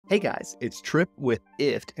Hey guys, it's Trip with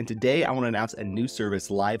IFT, and today I want to announce a new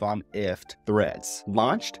service live on IFT, Threads.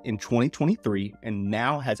 Launched in 2023 and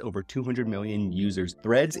now has over 200 million users.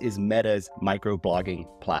 Threads is Meta's microblogging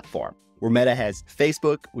platform, where Meta has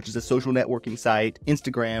Facebook, which is a social networking site,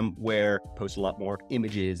 Instagram, where it posts a lot more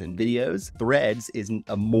images and videos. Threads is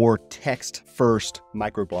a more text-first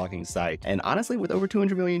microblogging site. And honestly, with over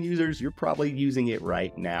 200 million users, you're probably using it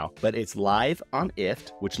right now. But it's live on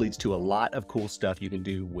IFT, which leads to a lot of cool stuff you can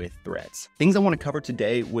do with Threads. Things I want to cover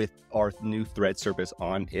today with our new Threads service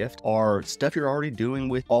on IFT are stuff you're already doing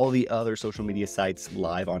with all the other social media sites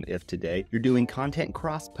live on IFT today. You're doing content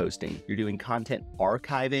cross-posting, you're doing content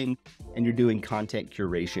archiving, and you're doing content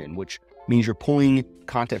curation, which means you're pulling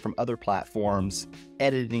content from other platforms,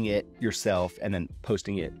 editing it yourself, and then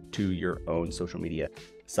posting it to your own social media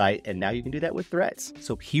site. And now you can do that with Threads.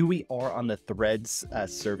 So here we are on the Threads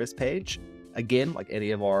service page. Again, like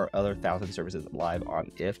any of our other 1,000 services live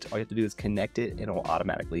on IFT, all you have to do is connect it, and it will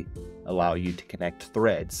automatically allow you to connect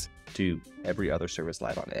Threads to every other service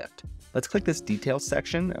live on IFT. Let's click this details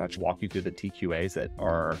section, and I'll just walk you through the TQAs that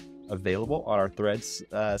are available on our Threads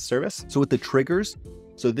service. So with the triggers,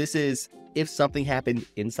 so this is if something happened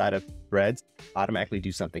inside of Threads, automatically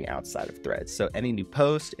do something outside of Threads. So any new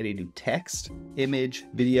post, any new text, image,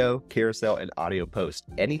 video, carousel, and audio post,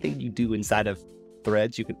 anything you do inside of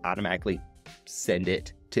Threads, you can automatically send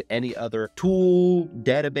it to any other tool,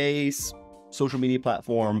 database, social media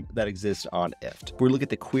platform that exists on IFT. If we look at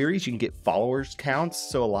the queries, you can get followers counts.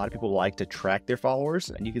 So a lot of people like to track their followers,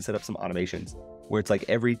 and you can set up some automations where it's like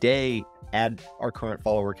every day, add our current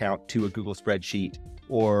follower count to a Google spreadsheet.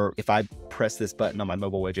 Or if I press this button on my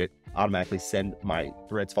mobile widget, automatically send my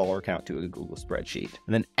Threads follower count to a Google spreadsheet.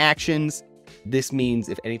 And then actions, this means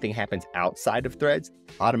if anything happens outside of Threads,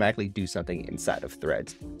 automatically do something inside of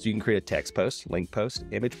Threads. So you can create a text post, link post,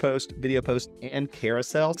 image post, video post, and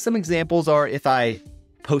carousel. Some examples are if I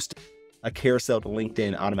post a carousel to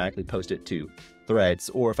LinkedIn, automatically post it to Threads.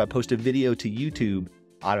 Or if I post a video to YouTube,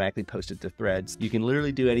 automatically post it to Threads. You can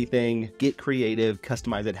literally do anything, get creative,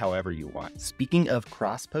 customize it however you want. Speaking of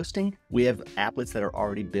cross-posting, we have applets that are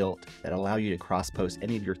already built that allow you to cross-post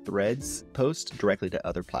any of your Threads posts directly to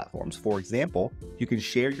other platforms. For example, you can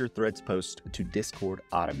share your Threads post to Discord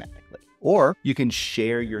automatically, or you can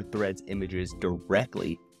share your Threads images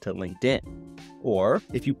directly to LinkedIn. Or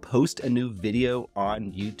if you post a new video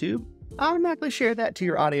on YouTube, automatically share that to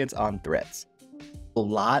your audience on Threads. A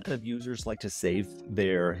lot of users like to save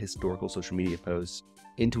their historical social media posts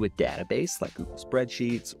into a database like Google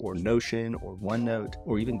Spreadsheets or Notion or OneNote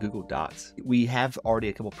or even Google Docs. We have already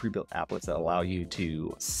a couple pre-built applets that allow you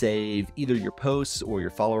to save either your posts or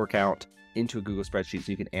your follower count into a Google Spreadsheet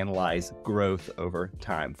so you can analyze growth over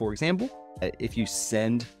time. For example, if you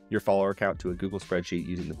send your follower count to a Google Spreadsheet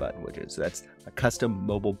using the button widget, so that's a custom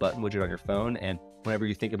mobile button widget on your phone, and whenever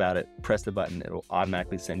you think about it, press the button, it'll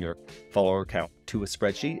automatically send your follower count to a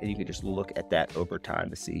spreadsheet, and you can just look at that over time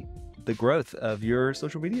to see the growth of your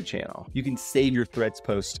social media channel. You can save your Threads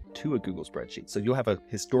post to a Google spreadsheet. So you'll have a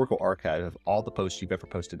historical archive of all the posts you've ever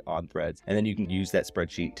posted on Threads, and then you can use that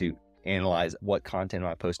spreadsheet to analyze what content am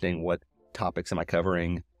I posting, what topics am I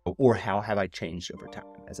covering, or how have I changed over time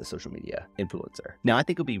as a social media influencer. Now, I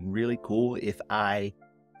think it would be really cool if I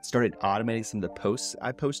started automating some of the posts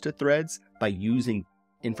I post to Threads by using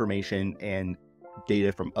information and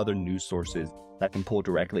data from other news sources that I can pull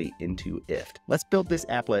directly into IFT. Let's build this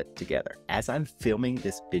applet together. As I'm filming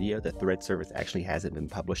this video, the Threads service actually hasn't been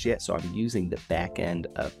published yet, so I'm using the back end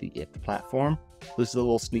of the IFT platform. This is a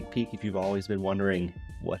little sneak peek if you've always been wondering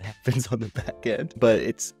what happens on the back end, but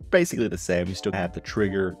it's basically the same. You still have the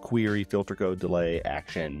trigger, query, filter code, delay,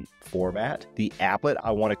 action format. The applet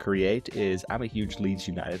I want to create is, I'm a huge Leeds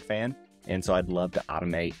United fan, and so I'd love to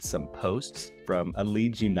automate some posts from a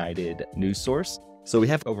Leeds United news source. So we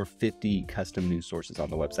have over 50 custom news sources on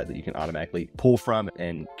the website that you can automatically pull from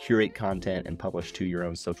and curate content and publish to your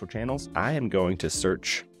own social channels. I am going to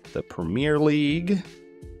search the Premier League,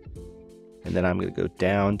 and then I'm going to go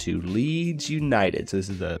down to Leeds United. So this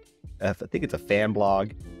is I think it's a fan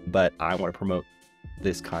blog, but I want to promote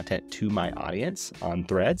this content to my audience on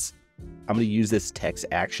Threads. I'm going to use this text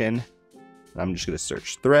action. I'm just going to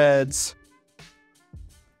search Threads,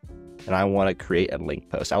 and I want to create a link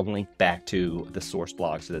post. I'll link back to the source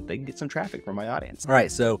blog so that they can get some traffic from my audience. All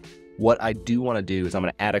right, so what I do want to do is I'm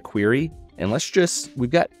going to add a query, and we've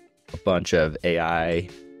got a bunch of AI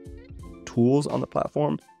tools on the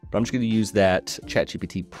platform, but I'm just going to use that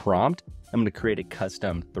ChatGPT prompt. I'm going to create a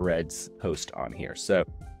custom Threads post on here. So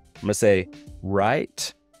I'm going to say,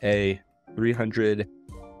 write a 300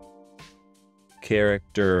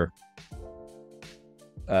 character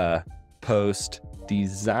post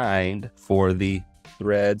designed for the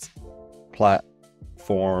Threads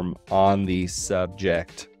platform on the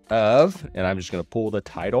subject of, and I'm just going to pull the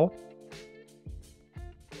title.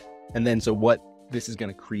 And then, so what this is going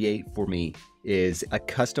to create for me is a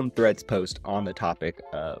custom Threads post on the topic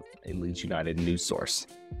of a Leeds United news source.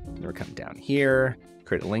 We're coming down here,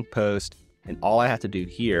 create a link post, and all I have to do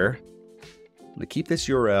here, I'm going to keep this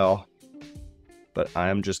URL, but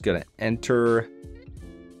I'm just going to enter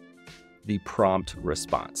the prompt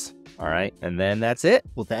response. All right, and then that's it.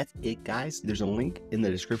 Well, that's it, guys. There's a link in the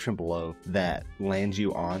description below that lands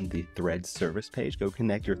you on the Threads service page. Go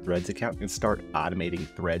connect your Threads account and start automating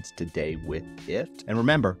Threads today with IFT. And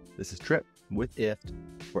remember, this is Trip with IFT,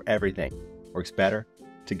 where everything works better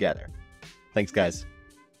together. Thanks, guys.